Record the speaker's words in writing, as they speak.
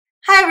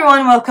Hi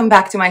everyone, welcome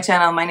back to my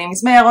channel. My name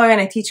is MeyAroyo and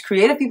I teach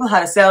creative people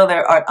how to sell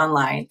their art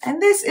online. And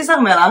this is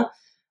Armela.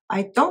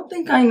 I don't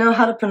think I know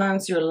how to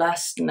pronounce your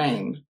last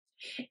name.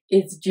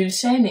 It's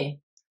Gjylsheni.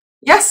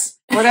 Yes,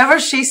 whatever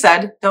she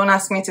said. Don't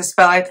ask me to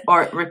spell it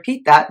or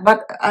repeat that,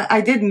 but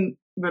I did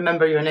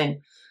remember your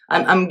name.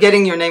 I'm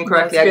getting your name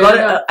correctly.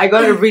 I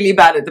got it really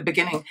bad at the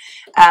beginning.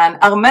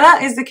 And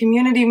Armela is the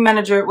community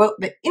manager, well,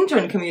 the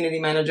intern community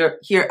manager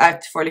here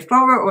at 4-Leaf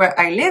Clover where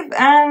I live,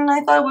 and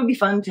I thought it would be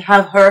fun to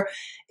have her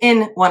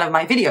in one of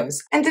my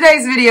videos. In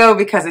today's video,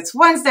 because it's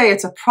Wednesday,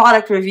 it's a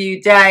product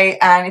review day,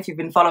 and if you've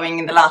been following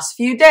in the last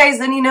few days,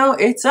 then you know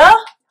it's a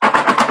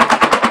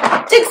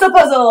jigsaw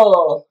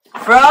puzzle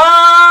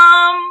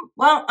from,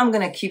 well, I'm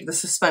gonna keep the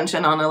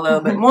suspension on a little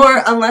bit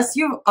more, unless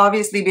you've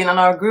obviously been in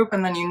our group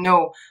and then you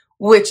know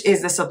which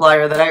is the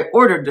supplier that I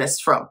ordered this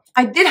from.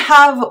 I did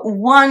have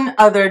one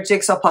other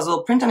jigsaw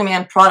puzzle print on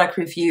demand product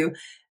review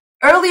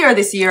earlier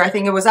this year. I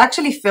think it was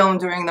actually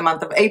filmed during the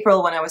month of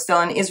April when I was still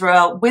in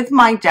Israel with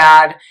my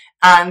dad,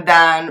 and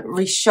then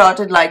reshot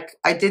it, like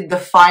I did the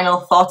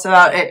final thoughts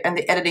about it and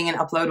the editing and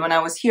upload when I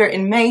was here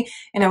in May,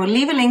 and I will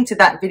leave a link to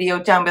that video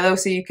down below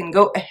so you can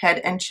go ahead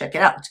and check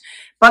it out.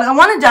 But I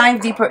want to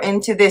dive deeper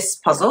into this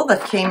puzzle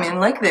that came in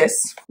like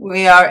this.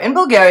 We are in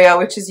Bulgaria,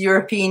 which is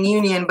European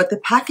Union, but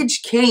the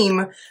package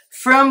came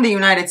from the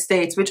United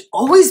States, which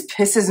always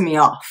pisses me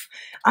off.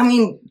 I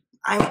mean,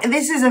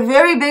 this is a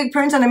very big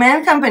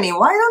print-on-demand company.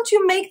 Why don't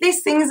you make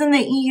these things in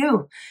the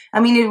EU? I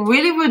mean, it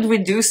really would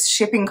reduce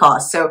shipping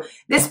costs. So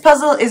this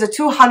puzzle is a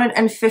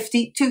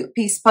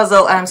 252-piece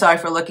puzzle. And I'm sorry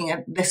for looking at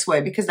it this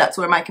way because that's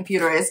where my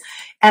computer is.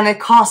 And it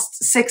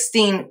costs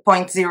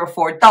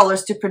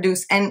 $16.04 to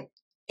produce and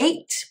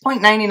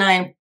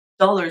 $8.99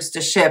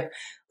 to ship,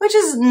 which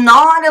is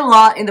not a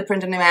lot in the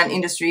print-on-demand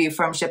industry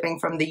from shipping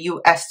from the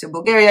US to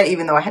Bulgaria,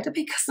 even though I had to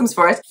pay customs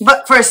for it.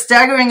 But for a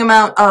staggering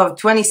amount of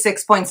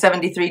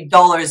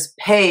 $26.73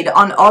 paid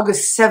on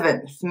August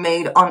 7th,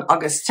 made on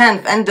August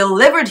 10th, and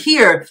delivered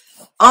here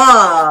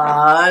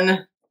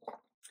on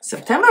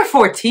September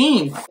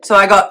 14th. So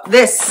I got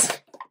this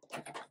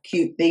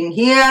cute thing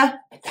here,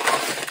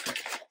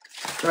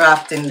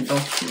 wrapped in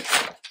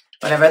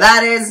whatever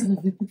that is,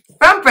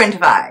 from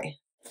Printify.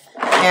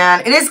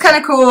 And it is kind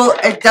of cool.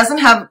 It doesn't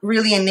have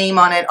really a name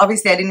on it.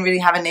 Obviously, I didn't really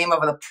have a name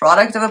of the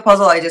product of the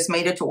puzzle. I just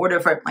made it to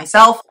order for it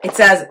myself. It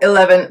says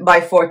 11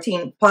 by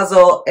 14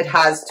 puzzle. It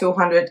has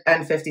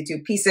 252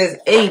 pieces,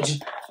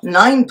 age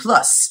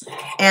 9+,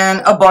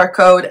 and a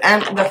barcode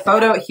and the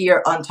photo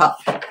here on top.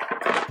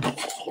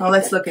 Now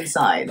let's look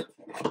inside.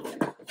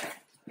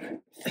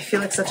 I feel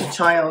like such a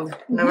child.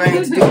 Whenever I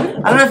need to do,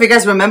 I don't know if you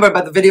guys remember,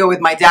 but the video with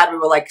my dad, we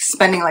were like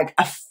spending like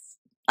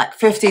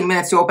 15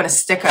 minutes to open a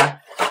sticker.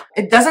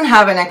 It doesn't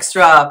have an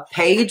extra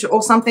page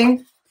or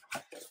something.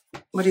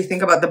 What do you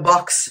think about the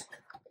box?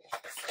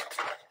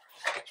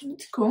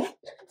 It's cool.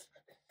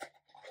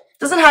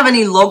 Doesn't have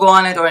any logo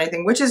on it or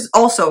anything, which is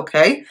also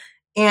okay.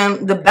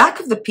 And the back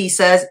of the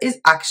pieces is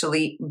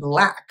actually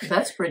black.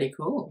 That's pretty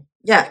cool.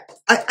 Yeah,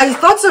 I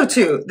thought so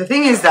too. The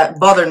thing is that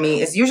bothered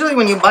me is usually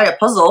when you buy a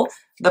puzzle,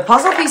 the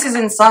puzzle pieces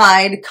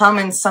inside come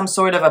in some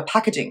sort of a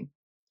packaging.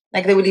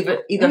 Like they would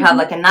either have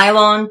like a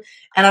nylon,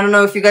 and I don't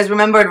know if you guys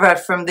remember, but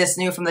from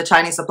THISNEW, from the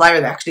Chinese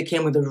supplier, they actually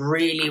came with a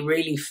really,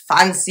 really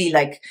fancy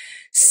like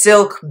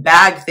silk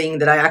bag thing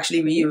that I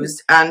actually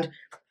reused. And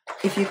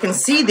if you can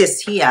see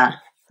this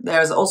here,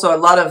 there's also a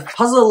lot of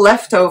puzzle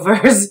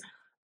leftovers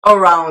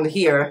around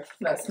here.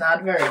 That's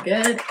not very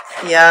good.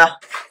 Yeah,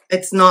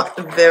 it's not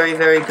very,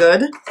 very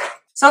good.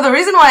 So the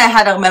reason why I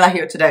had Armela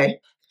here today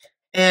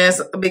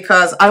is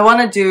because I want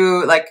to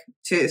do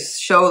to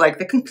show like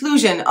the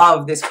conclusion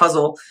of this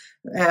puzzle,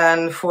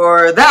 and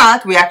for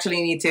that we actually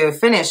need to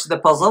finish the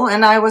puzzle,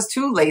 and I was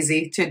too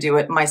lazy to do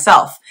it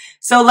myself.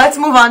 So let's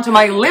move on to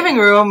my living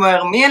room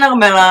where me and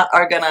Armela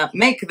are gonna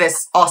make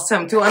this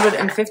awesome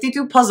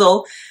 252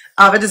 puzzle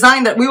of a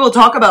design that we will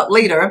talk about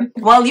later,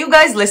 while you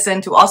guys listen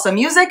to awesome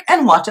music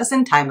and watch us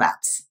in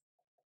time-lapse.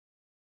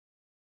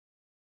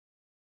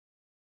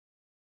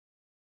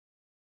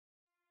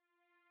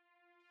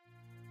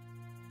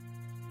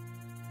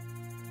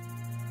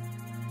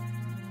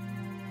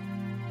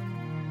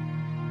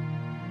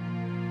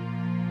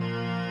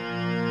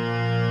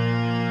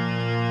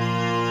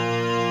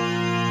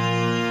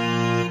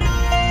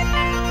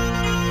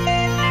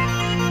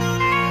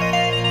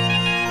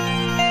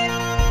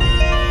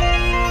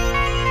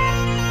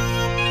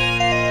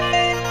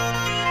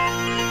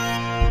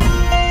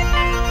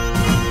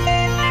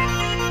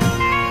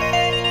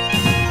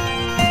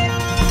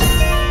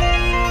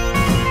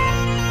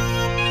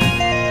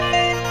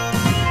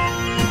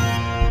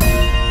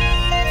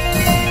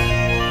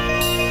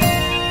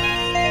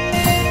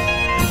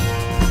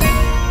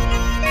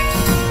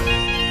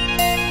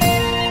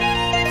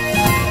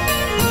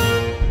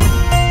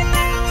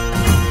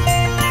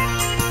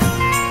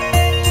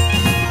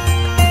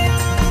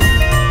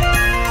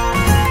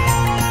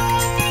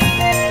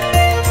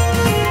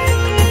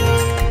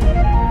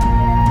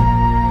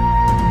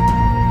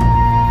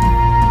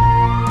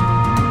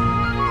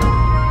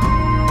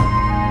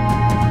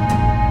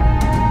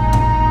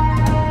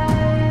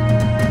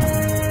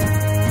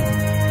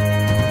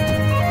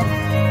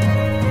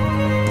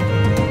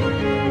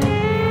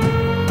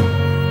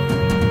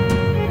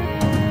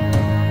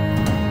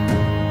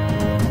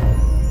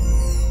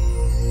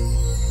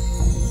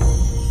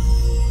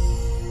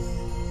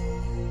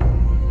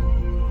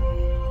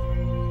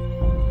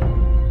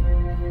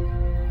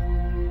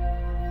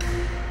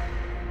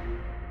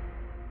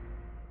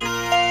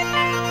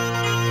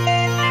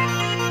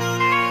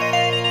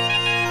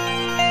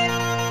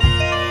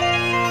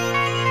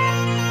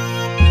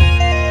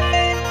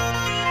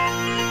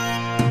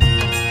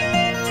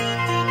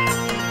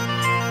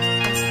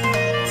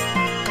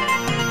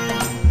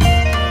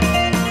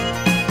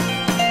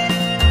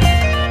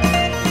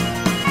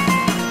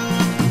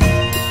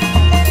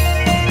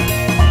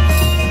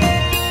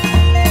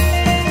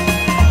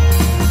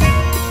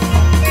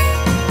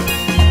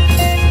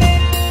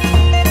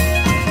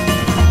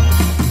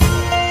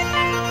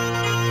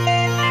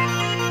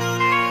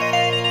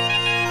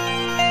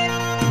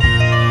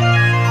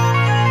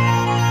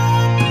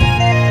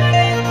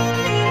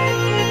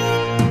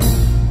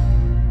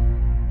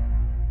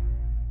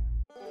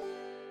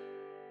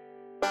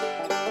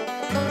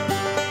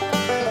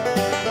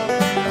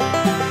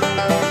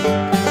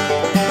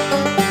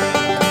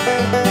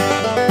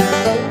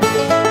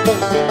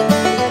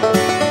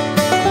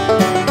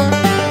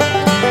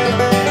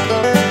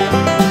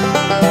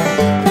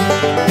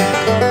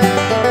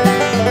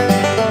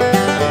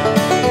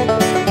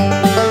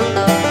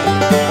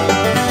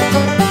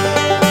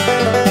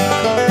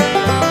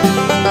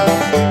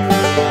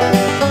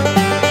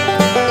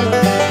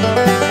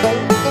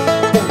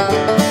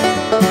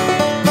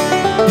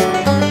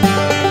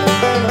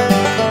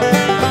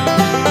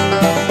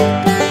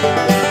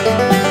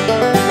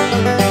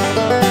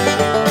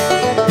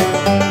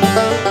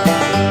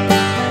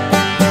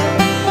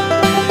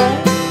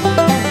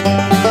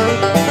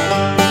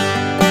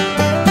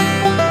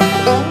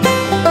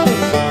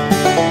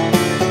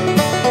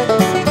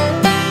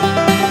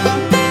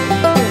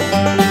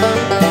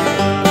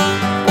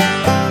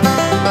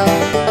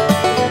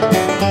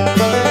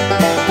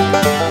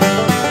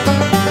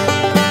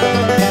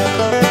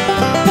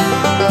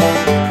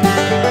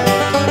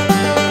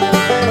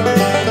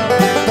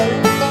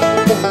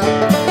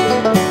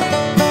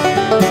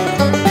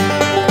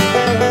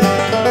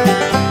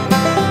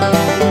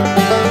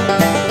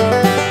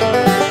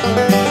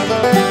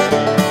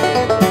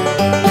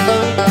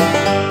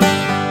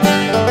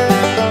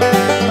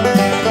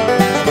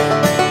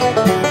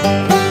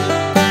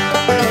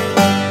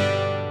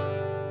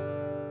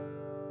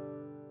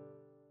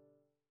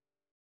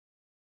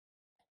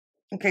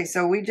 Okay,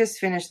 so we just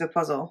finished the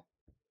puzzle.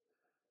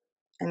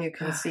 And you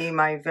can see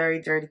my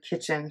very dirty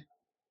kitchen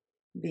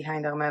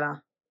behind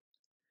Armela.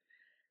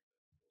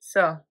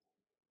 So,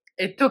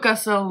 it took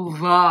us a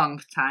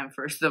long time,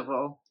 first of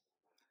all.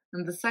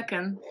 And the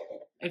second,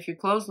 if you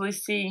closely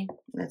see...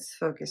 Let's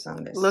focus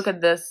on this. Look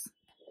at this.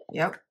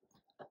 Yep.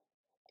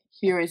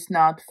 Here it's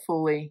not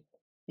fully...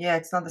 Yeah,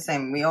 it's not the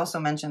same. We also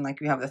mentioned like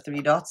we have the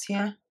 3 dots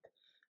here.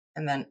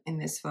 And then in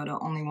this photo,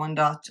 only 1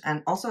 dot.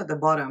 And also at the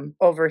bottom.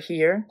 Over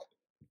here,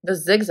 the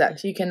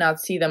zigzags. You cannot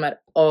see them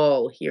at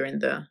all here in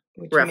the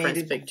reference made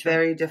it picture.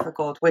 Very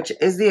difficult, which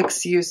is the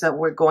excuse that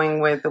we're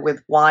going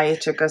with why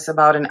it took us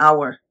about an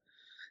hour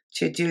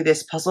to do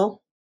this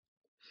puzzle.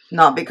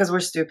 Not because we're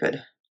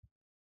stupid.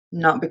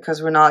 Not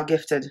because we're not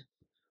gifted.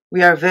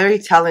 We are very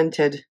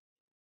talented,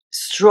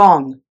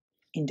 strong,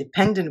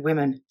 independent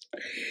women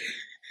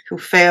who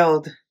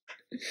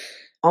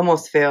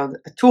almost failed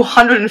a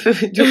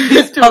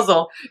 252-piece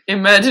puzzle.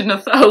 Imagine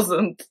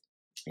 1,000.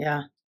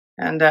 Yeah.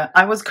 And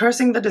I was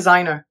cursing the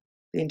designer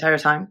the entire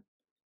time.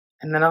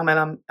 And then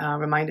Armela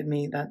reminded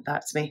me that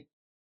that's me.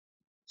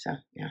 So,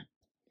 yeah.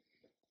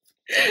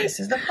 This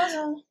is the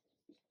puzzle.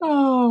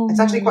 Oh. It's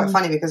actually quite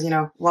funny because,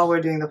 while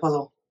we're doing the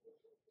puzzle,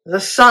 the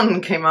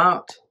sun came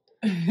out.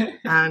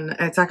 And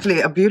it's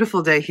actually a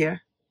beautiful day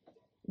here.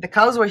 The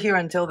cows were here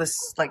until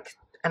this, like,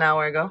 an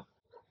hour ago.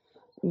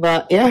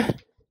 But, yeah.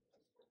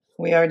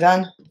 We are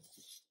done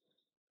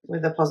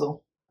with the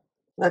puzzle.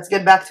 Let's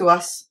get back to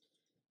us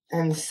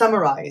and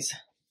summarize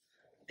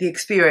the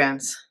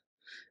experience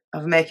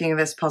of making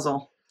this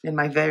puzzle in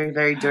my very,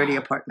 very dirty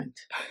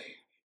apartment.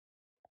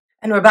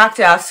 And we're back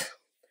to us.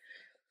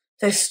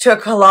 This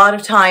took a lot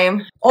of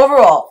time.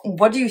 Overall,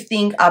 what do you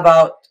think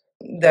about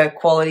the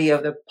quality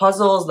of the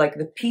puzzles, like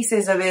the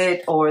pieces of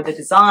it or the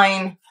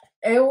design?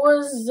 It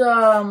was,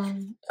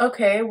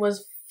 okay, it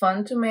was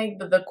fun to make,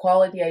 but the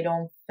quality, I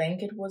don't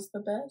think it was the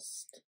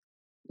best.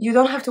 You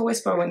don't have to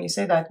whisper when you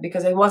say that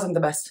because it wasn't the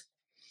best.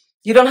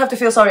 You don't have to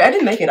feel sorry. I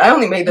didn't make it. I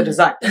only made the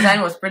design. The design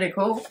was pretty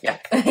cool. Yeah.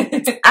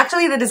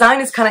 Actually, the design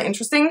is kind of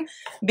interesting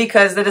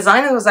because the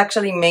design was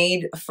actually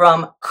made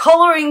from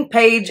coloring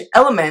page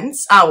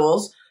elements,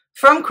 owls,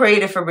 from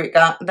Creative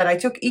Fabrica that I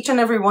took each and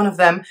every one of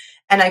them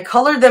and I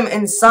colored them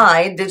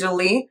inside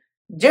digitally,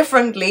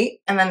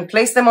 differently, and then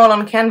placed them all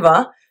on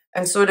Canva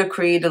and sort of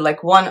created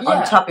like one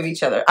on top of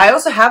each other. I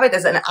also have it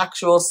as an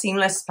actual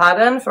seamless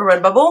pattern for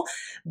Redbubble,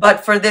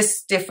 but for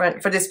this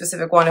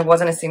specific one, it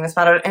wasn't a seamless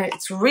pattern. And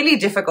it's really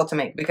difficult to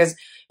make because,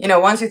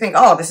 once you think,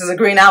 oh, this is a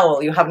green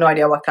owl, you have no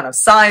idea what kind of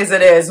size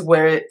it is,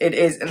 where it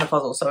is in the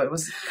puzzle. So it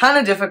was kind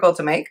of difficult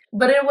to make.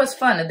 But it was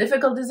fun. A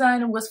difficult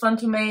design. It was fun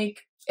to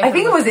make. I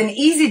think it was an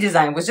easy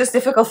design. It was just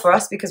difficult for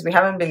us because we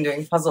haven't been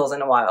doing puzzles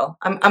in a while.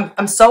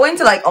 I'm so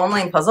into like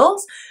online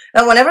puzzles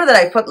that whenever that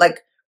I put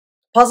like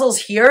puzzles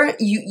here,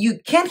 you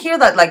can't hear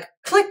that like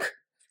click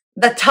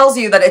that tells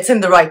you that it's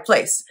in the right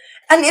place.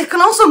 And it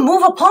can also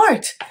move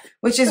apart,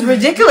 which is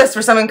ridiculous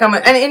for someone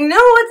coming. And you know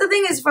what the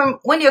thing is,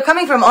 when you're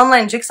coming from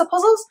online jigsaw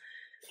puzzles,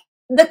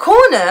 the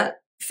corner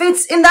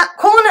fits in that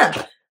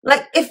corner.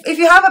 Like if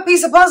you have a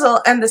piece of puzzle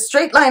and the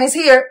straight line is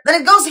here,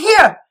 then it goes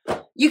here.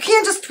 You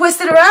can't just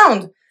twist it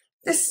around.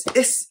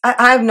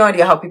 I have no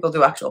idea how people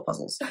do actual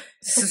puzzles.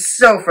 This is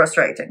so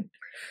frustrating.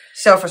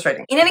 So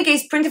frustrating. In any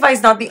case, Printify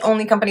is not the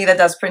only company that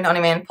does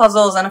print-on-demand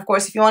puzzles. And of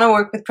course, if you want to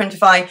work with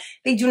Printify,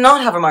 they do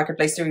not have a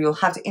marketplace, so you'll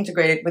have to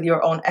integrate it with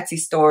your own Etsy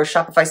store,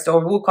 Shopify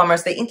store,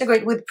 WooCommerce. They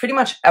integrate with pretty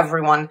much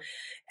everyone.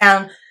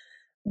 And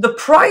the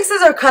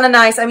prices are kind of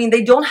nice. I mean,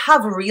 they don't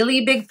have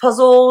really big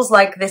puzzles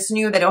like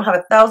THISNEW. They don't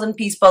have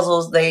 1,000-piece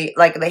puzzles. They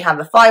have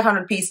the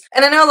 500-piece.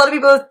 And I know a lot of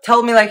people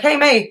tell me like, hey,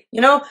 May,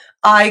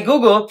 I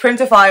Googled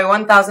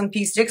Printify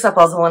 1,000-piece jigsaw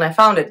puzzle and I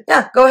found it.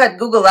 Yeah, go ahead,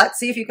 Google that.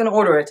 See if you can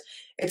order it.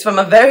 It's from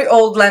a very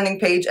old landing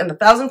page and the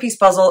 1,000-piece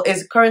puzzle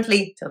is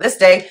currently, to this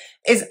day,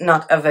 is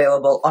not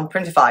available on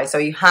Printify. So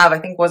you have, I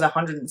think was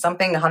 100 and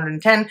something,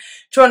 110,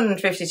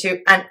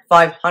 252, and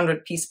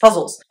 500-piece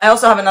puzzles. I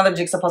also have another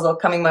jigsaw puzzle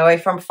coming my way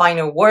from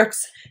Final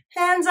Works.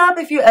 Hands up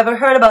if you ever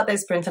heard about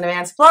this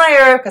print-on-demand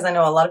supplier, because I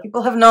know a lot of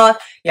people have not.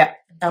 Yeah,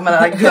 I'm gonna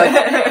like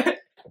good.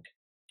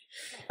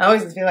 I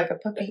always feel like a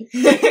puppy.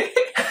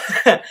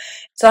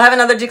 So I have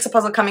another jigsaw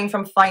puzzle coming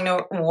from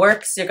Final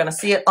Works. You're going to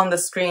see it on the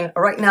screen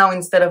right now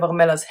instead of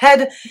Armela's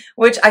head,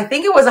 which I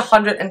think it was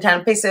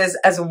 110 pieces,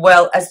 as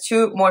well as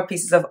 2 more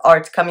pieces of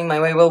art coming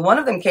my way. Well, one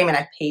of them came and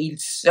I paid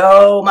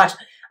so much.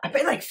 I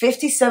paid like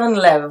 57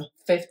 lev.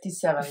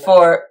 57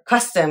 for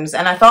customs,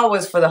 and I thought it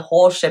was for the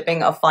whole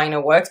shipping of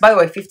Final Works. By the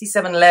way,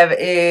 57 lev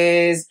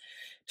is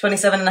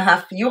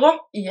 27.5 euro.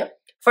 Yep.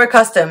 For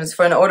customs,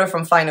 for an order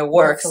from Final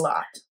Works. That's a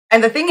lot.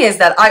 And the thing is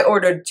that I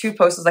ordered 2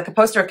 posters, like a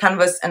poster, a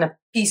canvas, and a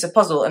piece of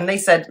puzzle. And they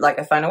said, like,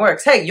 at Final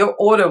Works, hey, your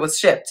order was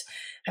shipped.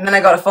 And then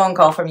I got a phone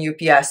call from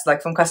UPS,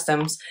 like from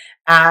customs,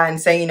 and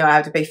saying, I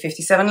have to pay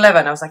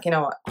 57.11. I was like, you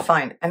know what,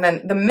 fine. And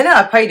then the minute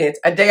I paid it,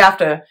 a day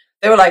after,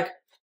 they were like,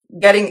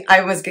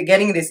 I was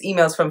getting these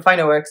emails from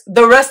Final Works.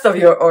 The rest of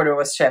your order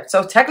was shipped.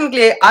 So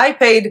technically, I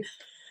paid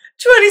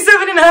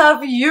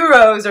 27.5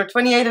 euros or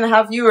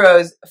 28.5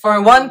 euros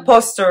for 1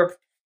 poster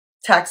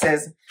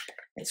taxes.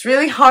 It's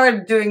really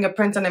hard doing a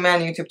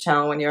print-on-demand YouTube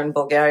channel when you're in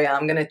Bulgaria.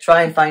 I'm going to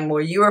try and find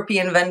more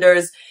European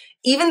vendors.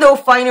 Even though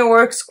Finer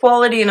Works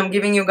quality, and I'm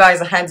giving you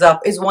guys a heads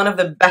up, is one of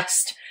the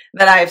best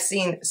that I have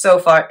seen so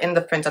far in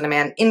the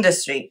print-on-demand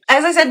industry.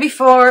 As I said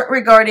before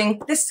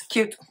regarding this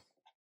cute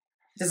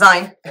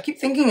design, I keep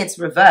thinking it's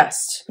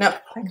reversed. No,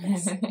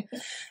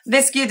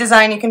 this cute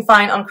design you can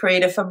find on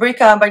Creative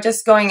Fabrica by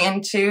just going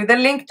into the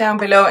link down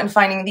below and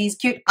finding these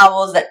cute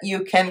owls that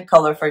you can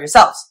color for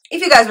yourselves.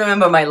 If you guys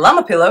remember my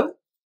llama pillow,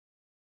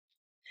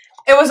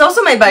 it was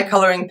also made by a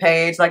coloring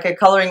page, like a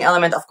coloring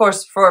element, of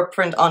course, for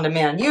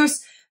print-on-demand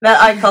use, that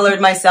I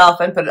colored myself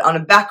and put it on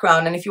a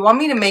background. And if you want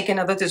me to make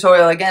another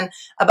tutorial again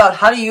about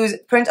how to use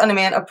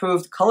print-on-demand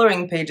approved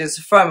coloring pages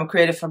from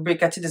Creative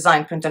Fabrica to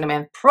design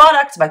print-on-demand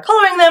products by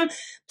coloring them,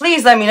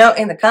 please let me know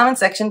in the comment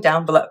section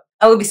down below.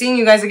 I will be seeing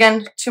you guys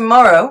again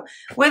tomorrow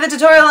with a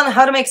tutorial on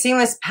how to make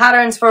seamless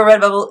patterns for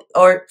Redbubble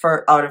or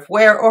for Out of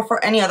Wear or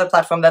for any other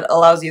platform that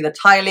allows you the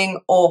tiling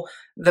or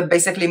the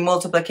basically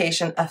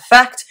multiplication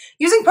effect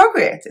using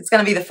Procreate. It's going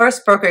to be the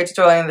first Procreate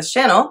tutorial on this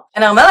channel.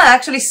 And Armela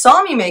actually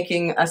saw me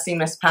making a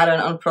seamless pattern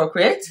on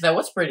Procreate. That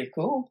was pretty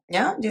cool.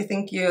 Yeah? Do you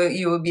think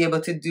you will be able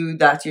to do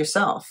that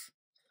yourself?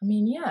 I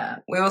mean, yeah.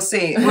 We will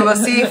see. We will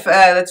see if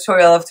the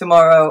tutorial of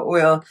tomorrow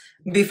will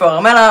be for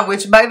Armela,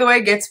 which, by the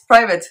way, gets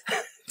private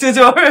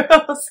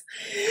tutorials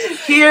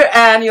here,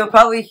 and you'll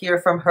probably hear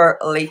from her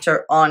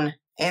later on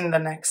in the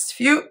next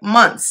few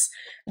months.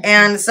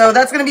 And so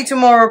that's going to be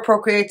tomorrow,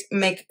 Procreate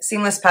make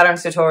seamless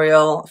patterns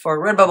tutorial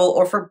for Redbubble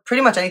or for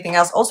pretty much anything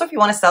else. Also, if you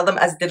want to sell them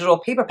as digital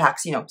paper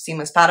packs, you know,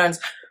 seamless patterns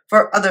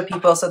for other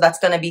people. So that's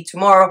going to be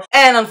tomorrow.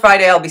 And on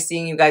Friday, I'll be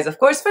seeing you guys, of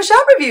course, for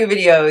shop review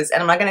videos.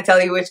 And I'm not going to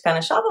tell you which kind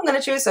of shop I'm going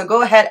to choose. So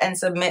go ahead and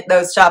submit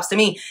those shops to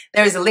me.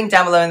 There is a link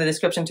down below in the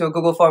description to a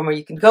Google form where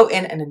you can go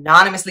in and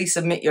anonymously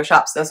submit your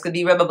shops. Those could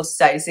be Redbubble,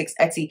 Society 6,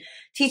 Etsy,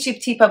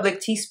 Teecheap, TeePublic,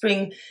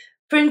 Teespring,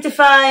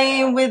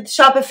 Printify with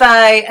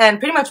Shopify, and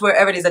pretty much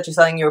wherever it is that you're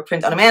selling your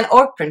print-on-demand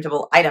or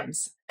printable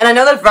items. And I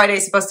know that Friday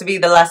is supposed to be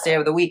the last day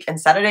of the week, and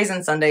Saturdays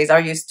and Sundays are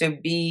used to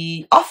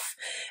be off.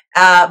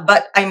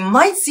 But I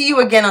might see you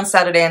again on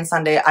Saturday and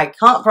Sunday. I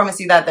can't promise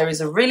you that. There is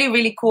a really,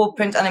 really cool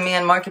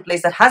print-on-demand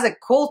marketplace that has a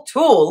cool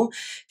tool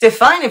to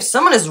find if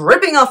someone is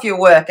ripping off your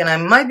work, and I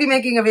might be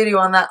making a video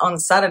on that on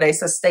Saturday,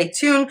 so stay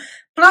tuned.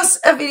 Plus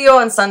a video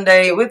on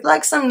Sunday with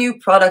like some new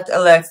product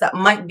alerts that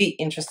might be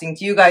interesting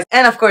to you guys.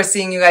 And of course,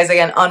 seeing you guys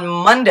again on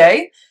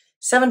Monday,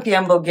 7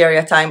 p.m.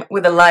 Bulgaria time,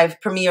 with a live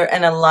premiere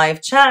and a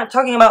live chat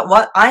talking about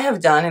what I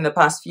have done in the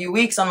past few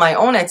weeks on my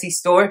own Etsy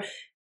store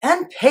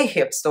and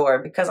PayHip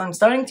store, because I'm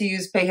starting to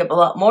use PayHip a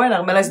lot more, and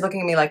Armela is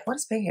looking at me like, what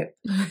is PayHip?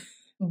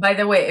 By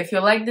the way, if you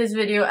liked this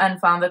video and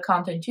found the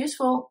content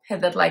useful, hit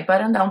that like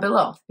button down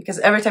below. Because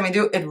every time you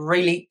do, it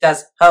really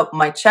does help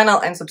my channel.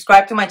 And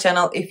subscribe to my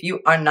channel if you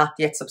are not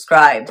yet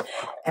subscribed.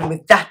 And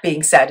with that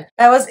being said,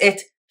 that was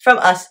it from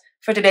us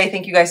for today.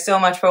 Thank you guys so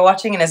much for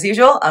watching. And as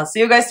usual, I'll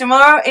see you guys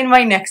tomorrow in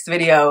my next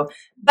video.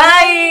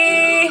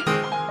 Bye!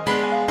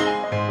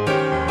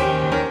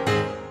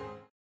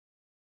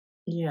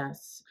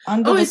 Yes.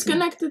 Oh, it's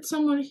connected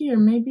somewhere here.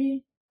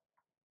 Maybe?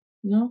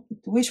 No?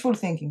 Wishful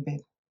thinking,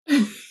 babe.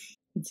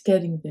 It's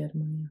getting there,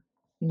 Maya.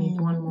 You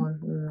need one more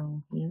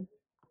row here.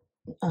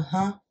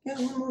 Uh-huh. Yeah,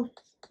 one more.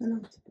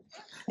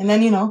 And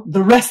then, you know,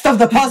 the rest of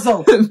the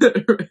puzzle.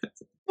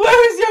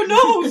 Where is your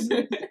nose?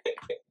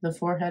 The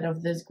forehead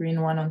of this green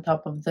one on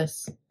top of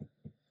this.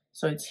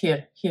 So it's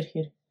here, here,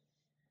 here.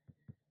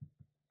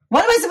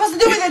 What am I supposed to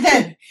do with it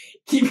then?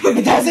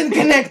 It doesn't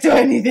connect to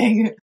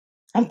anything.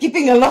 I'm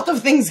keeping a lot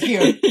of things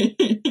here.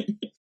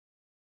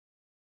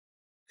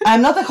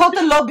 I'm not a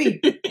hotel lobby.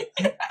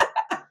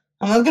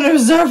 I'm not going to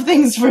reserve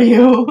things for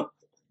you.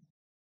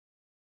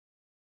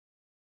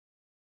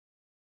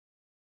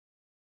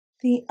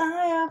 The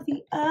eye of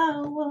the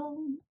owl.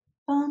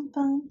 Bum,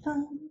 bum,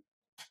 bum.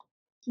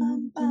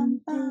 Bum,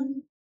 bum,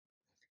 bum.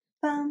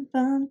 Bum,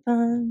 bum,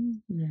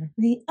 bum. Yeah.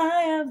 The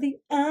eye of the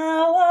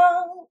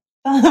owl.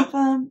 Bum,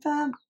 bum,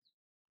 bum.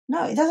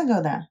 No, it doesn't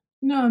go there.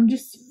 No, I'm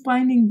just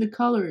finding the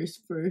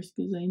colors first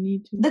because I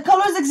need to. The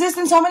colors exist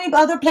in so many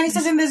other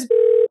places in this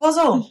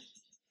puzzle.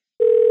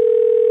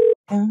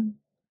 Dum,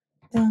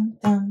 dum,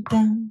 dum,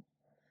 dum.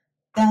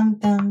 Dum,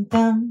 dum,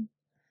 dum.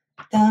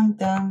 Dum,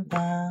 dum,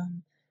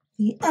 dum.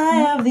 The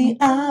eye of the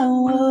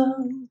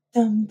owl.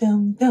 Dum,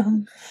 dum,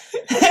 dum.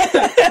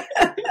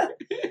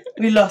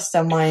 We lost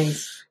our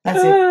minds.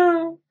 That's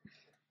it.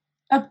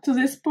 Up to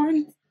this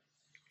point.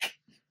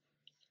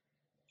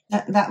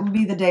 That would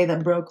be the day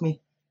that broke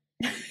me.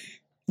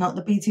 Not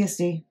the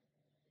PTSD.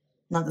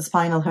 Not the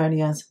spinal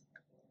hernias.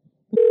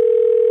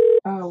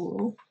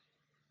 Owl.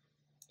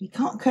 You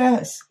can't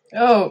curse.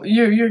 Oh,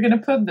 you're gonna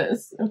put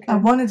this. Okay. I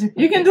wanted to.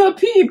 You can do a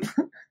peep.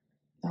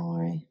 Don't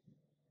worry.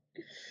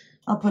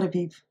 I'll put a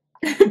peep.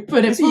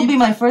 Put a This peep. will be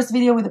my first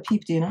video with a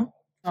peep, do you know?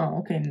 Oh,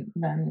 okay.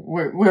 Then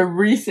we're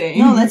re-saying.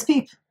 No, let's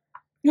peep.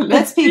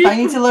 Let's peep. peep. I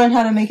need to learn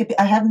how to make a peep.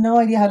 I have no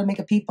idea how to make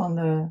a peep on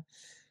the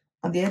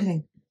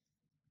editing.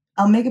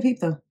 I'll make a peep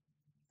though.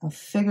 I'll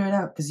figure it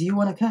out because you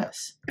want to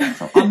curse.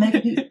 So I'll make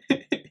a peep.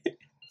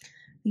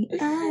 The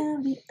eye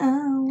of the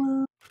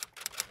owl.